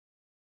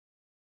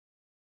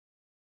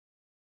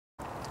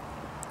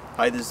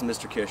Hi, this is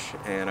Mr. Kish,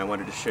 and I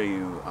wanted to show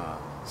you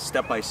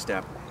step by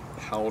step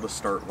how to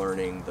start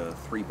learning the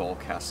 3-ball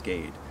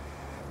cascade,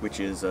 which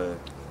is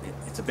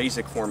it's a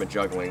basic form of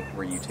juggling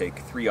where you take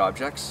 3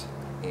 objects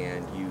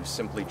and you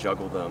simply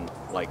juggle them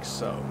like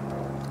so.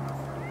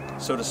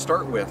 So to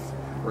start with,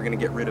 we're going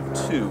to get rid of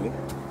 2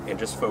 and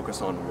just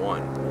focus on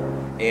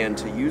 1. And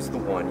to use the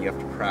 1, you have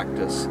to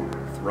practice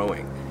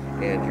throwing.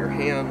 And your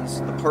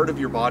hands, the part of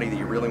your body that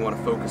you really want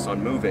to focus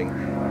on moving,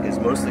 is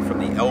mostly from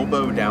the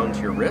elbow down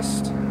to your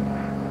wrist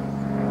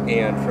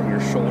and from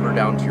your shoulder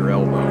down to your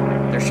elbow.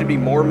 There should be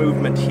more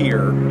movement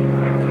here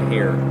than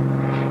here.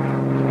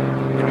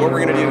 And what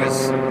we're going to do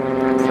is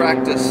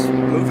practice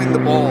moving the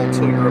ball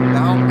till you're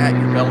about at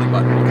your belly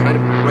button, kind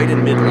of right in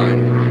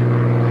midline,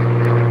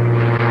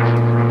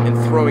 and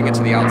throwing it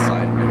to the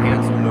outside. Your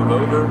hands will move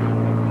over.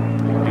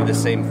 Do the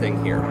same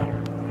thing here.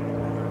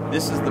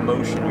 This is the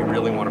motion you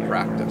really want to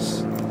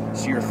practice.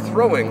 So you're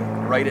throwing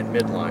right at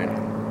midline,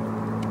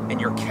 and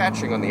you're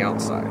catching on the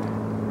outside.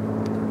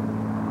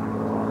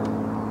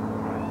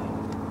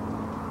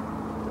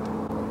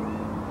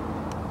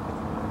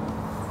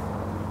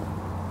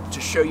 To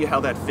show you how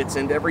that fits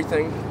into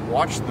everything,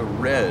 watch the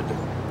red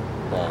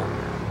ball.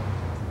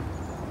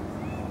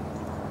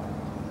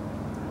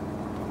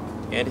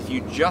 And if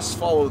you just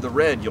follow the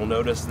red, you'll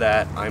notice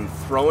that I'm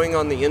throwing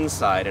on the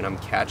inside and I'm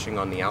catching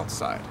on the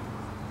outside.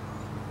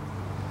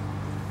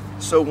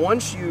 So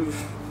once you've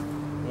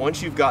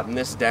gotten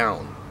this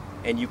down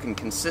and you can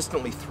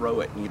consistently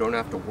throw it and you don't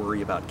have to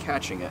worry about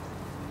catching it,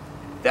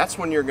 that's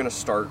when you're going to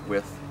start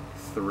with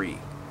 3.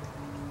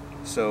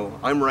 So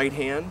I'm right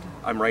hand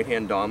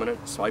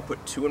dominant, so I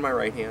put 2 in my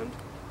right hand,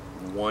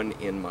 1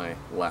 in my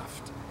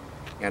left.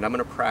 And I'm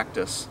going to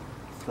practice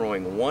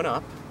throwing 1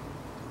 up,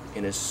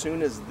 and as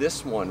soon as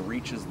this one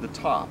reaches the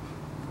top,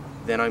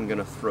 then I'm going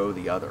to throw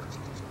the other.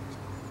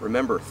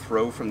 Remember,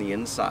 throw from the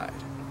inside.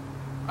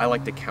 I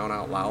like to count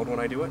out loud when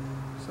I do it.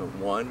 So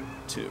 1,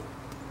 2.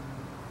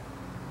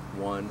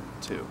 1,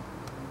 2.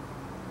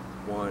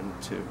 1,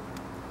 2.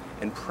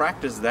 And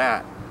practice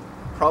that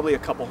probably a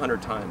couple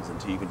hundred times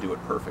until you can do it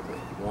perfectly.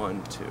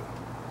 1, 2.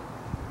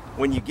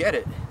 When you get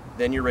it,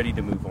 then you're ready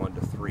to move on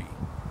to 3.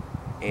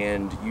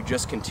 And you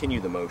just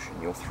continue the motion.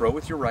 You'll throw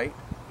with your right.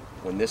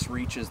 When this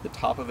reaches the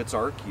top of its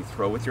arc, you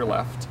throw with your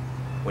left.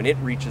 When it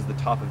reaches the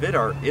top of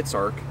its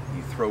arc,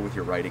 you throw with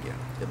your right again.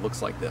 It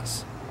looks like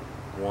this.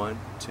 1,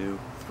 2,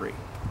 3.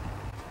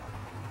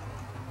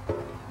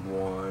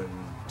 1,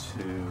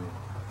 2,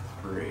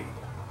 3.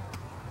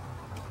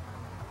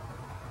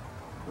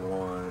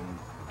 1,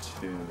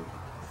 2,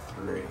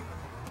 3.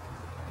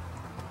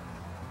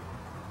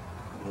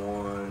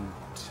 1,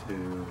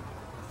 2,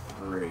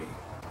 3.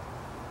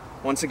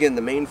 Once again,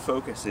 the main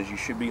focus is you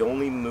should be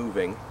only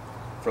moving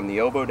from the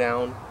elbow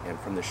down and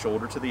from the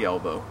shoulder to the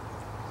elbow.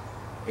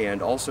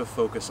 And also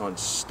focus on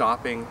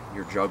stopping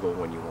your juggle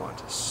when you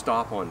want.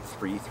 Stop on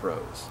 3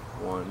 throws.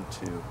 1,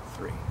 2,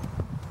 3.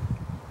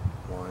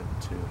 1,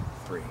 2,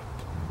 3.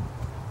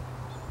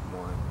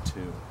 1,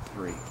 2,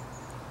 3.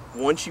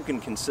 Once you can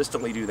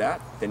consistently do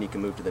that, then you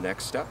can move to the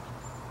next step.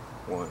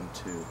 1,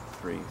 2,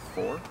 3,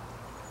 4.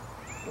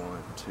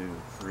 1, 2,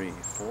 3,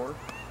 4.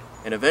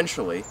 And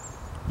eventually,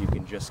 you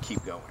can just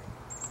keep going.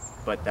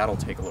 But that'll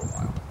take a little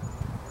while.